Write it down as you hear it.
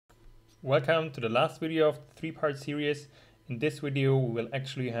Welcome to the last video of the three-part series. In this video we will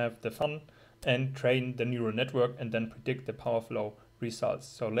actually have the fun and train the neural network and then predict the power flow results.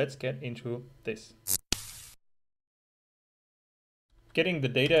 So let's get into this. Getting the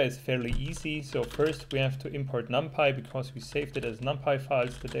data is fairly easy. So first we have to import NumPy because we saved it as NumPy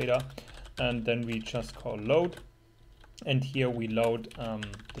files, the data, and then we just call load. And here we load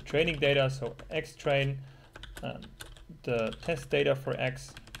the training data, so xtrain, the test data for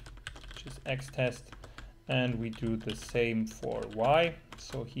x, which is xtest, and we do the same for y.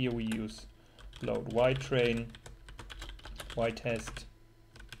 So here we use load ytrain, ytest,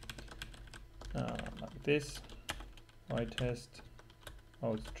 like this, ytest,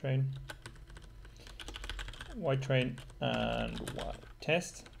 oh it's train, ytrain and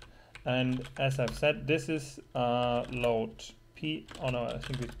ytest. And as I've said, this is load p, oh no, I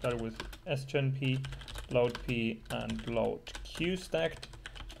think we started with sgen p, load p and load q stacked.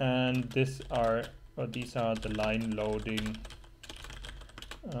 And these are the line loading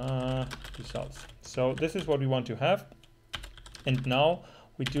results. So this is what we want to have. And now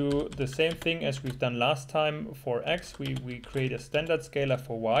we do the same thing as we've done last time for x. We create a standard scalar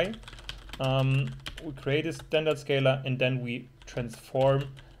for y. We create a standard scalar and then we transform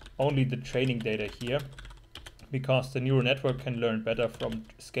only the training data here, because the neural network can learn better from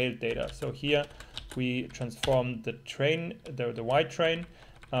scaled data. So here we transform the train, the y train.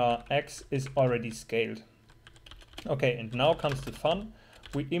 X is already scaled. Okay, and now comes the fun.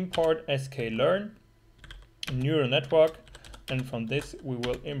 We import sklearn, neural network, and from this we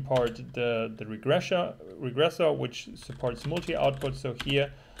will import the regressor, which supports multi-output. So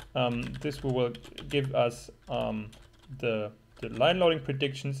here this will give us the line loading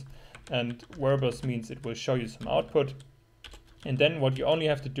predictions, and variables means it will show you some output. And then what you only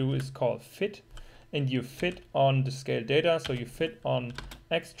have to do is call fit, and you fit on the scale data. So you fit on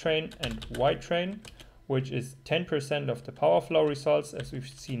xtrain and ytrain, which is 10% of the power flow results as we've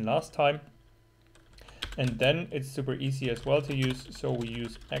seen last time. And then it's super easy as well to use. So we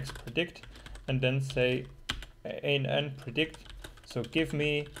use xpredict and then say ann predict. So give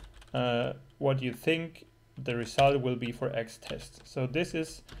me what you think the result will be for xtest. So this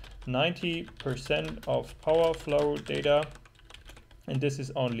is 90% of power flow data, and this is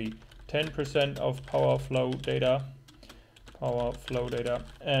only 10% of power flow data,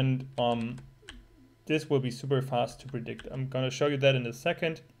 and this will be super fast to predict. I'm going to show you that in a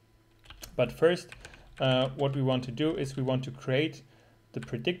second, but first what we want to do is we want to create the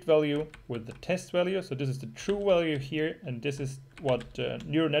predict value with the test value. So this is the true value here, and this is what the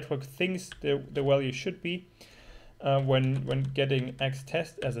neural network thinks the value should be when getting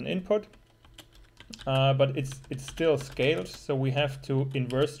xtest as an input. But it's still scaled, so we have to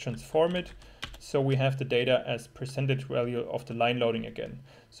inverse transform it. So we have the data as percentage value of the line loading again.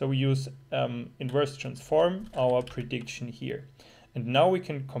 So we use inverse transform our prediction here. And now we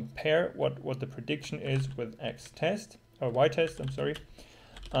can compare what the prediction is with xtest, or ytest, I'm sorry.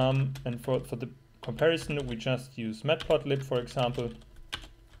 And for the comparison, we just use matplotlib, for example.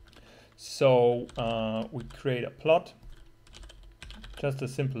 So we create a plot, just a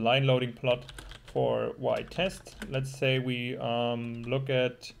simple line loading plot for ytest. Let's say we look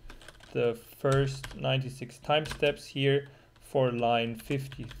at the first 96 time steps here for line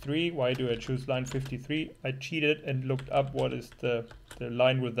 53. Why do I choose line 53? I cheated and looked up what is the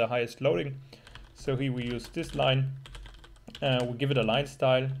line with the highest loading. So here we use this line. We give it a line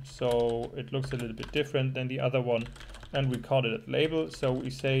style, so it looks a little bit different than the other one, and we call it a label. So we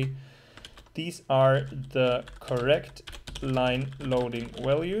say these are the correct line loading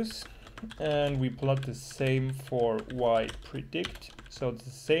values, and we plot the same for y predict. So the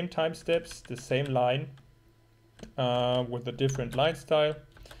same time steps, the same line with a different line style,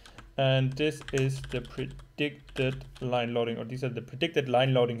 and this is the predicted line loading, or these are the predicted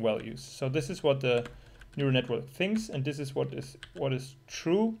line loading values. So this is what the neural network thinks, and this is what is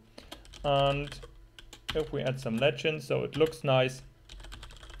true. And if we add some legend so it looks nice,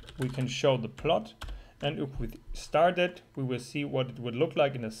 we can show the plot. And if we start it, we will see what it would look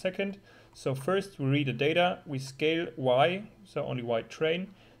like in a second. So first we read the data, we scale y, so only y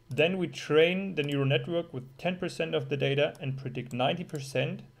train. Then we train the neural network with 10% of the data and predict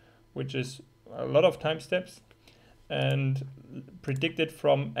 90%, which is a lot of time steps, and predict it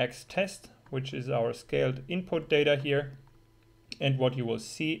from xtest, which is our scaled input data here. And what you will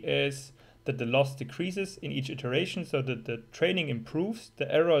see is that the loss decreases in each iteration, so that the training improves,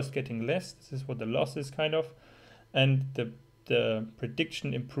 the error is getting less. This is what the loss is kind of, and the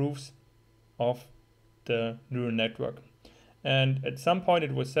prediction improves of the neural network. And at some point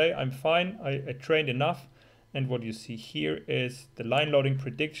it will say, I'm fine, I trained enough, And what you see here is the line loading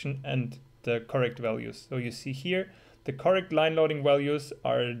prediction and the correct values. So you see here, the correct line loading values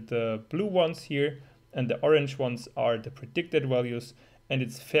are the blue ones here, and the orange ones are the predicted values, and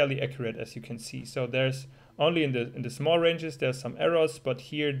it's fairly accurate, as you can see. So there's only in the small ranges there's some errors, but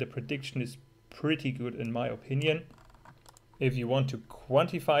here the prediction is pretty good in my opinion. If you want to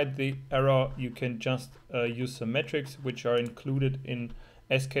quantify the error, you can just use some metrics which are included in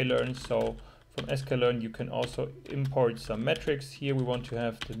sklearn. So from sklearn you can also import some metrics. Here we want to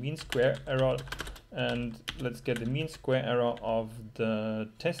have the mean square error, and let's get the mean square error of the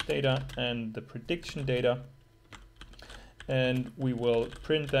test data and the prediction data, and we will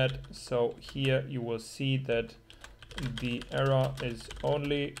print that. So here you will see that the error is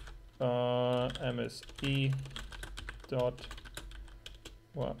only MSE dot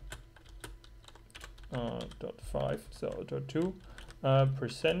 5, so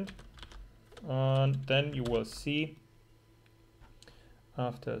 .2%, and then you will see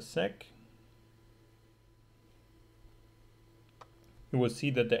after a sec you will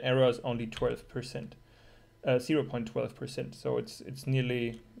see that the error is only 12%, 0.12%. So it's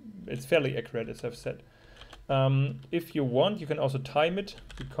fairly accurate, as I've said. If you want, you can also time it,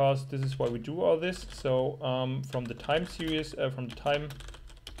 because this is why we do all this. So from the time series, from the time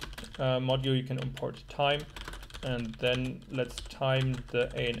module, you can import time, and then let's time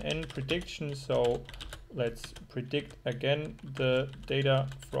the ANN prediction. So let's predict again the data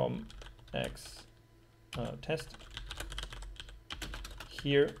from X test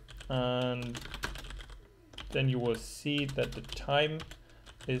here, and then you will see that the time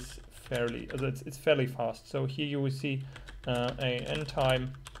is it's fairly fast. So here you will see ANN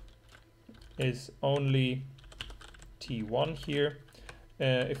time is only T1 here.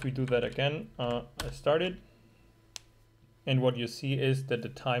 If we do that again, I started, and what you see is that the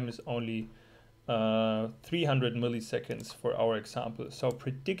time is only 300 milliseconds for our example. So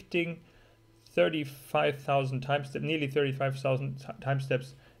predicting 35,000 time steps, nearly 35,000 time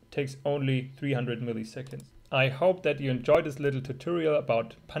steps, takes only 300 milliseconds. I hope that you enjoyed this little tutorial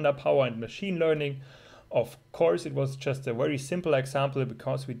about pandapower and machine learning. Of course, it was just a very simple example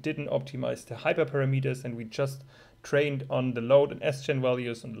because we didn't optimize the hyperparameters and we just trained on the load and sgen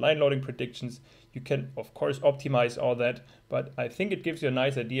values and line loading predictions. You can, of course, optimize all that, but I think it gives you a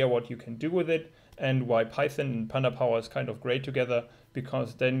nice idea what you can do with it and why Python and pandapower is kind of great together,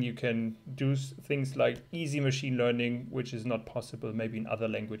 because then you can do things like easy machine learning, which is not possible maybe in other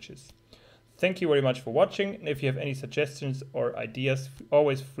languages. Thank you very much for watching, and if you have any suggestions or ideas,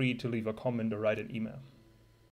 always free to leave a comment or write an email.